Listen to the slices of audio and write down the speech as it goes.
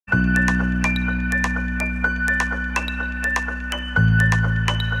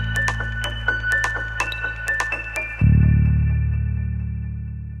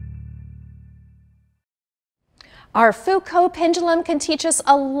Our Foucault pendulum can teach us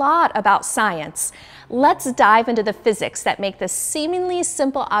a lot about science. Let's dive into the physics that make this seemingly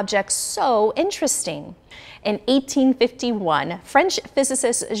simple object so interesting. In 1851, French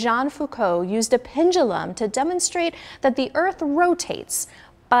physicist Jean Foucault used a pendulum to demonstrate that the Earth rotates,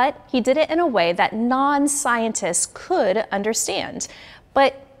 but he did it in a way that non-scientists could understand.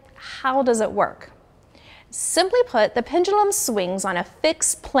 But how does it work? Simply put, the pendulum swings on a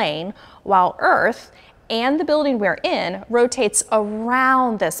fixed plane while Earth and the building we're in rotates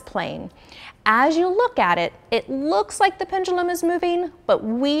around this plane. As you look at it, it looks like the pendulum is moving, but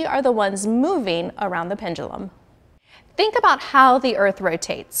we are the ones moving around the pendulum. Think about how the Earth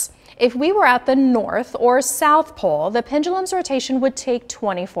rotates. If we were at the North or South Pole, the pendulum's rotation would take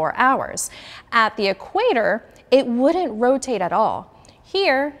 24 hours. At the equator, it wouldn't rotate at all.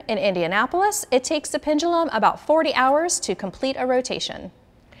 Here in Indianapolis, it takes the pendulum about 40 hours to complete a rotation.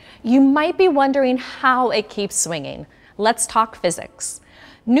 You might be wondering how it keeps swinging. Let's talk physics.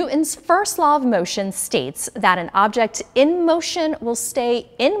 Newton's first law of motion states that an object in motion will stay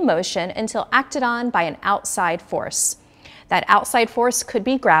in motion until acted on by an outside force. That outside force could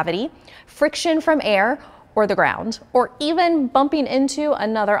be gravity, friction from air or the ground, or even bumping into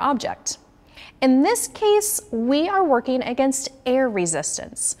another object. In this case, we are working against air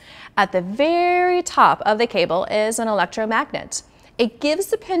resistance. At the very top of the cable is an electromagnet. It gives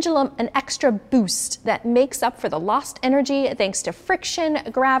the pendulum an extra boost that makes up for the lost energy thanks to friction,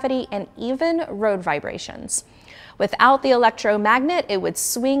 gravity, and even road vibrations. Without the electromagnet, it would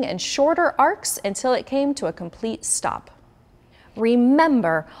swing in shorter arcs until it came to a complete stop.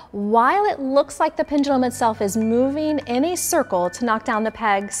 Remember, while it looks like the pendulum itself is moving in a circle to knock down the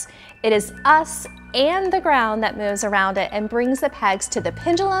pegs, it is us and the ground that moves around it and brings the pegs to the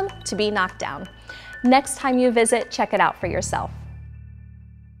pendulum to be knocked down. Next time you visit, check it out for yourself.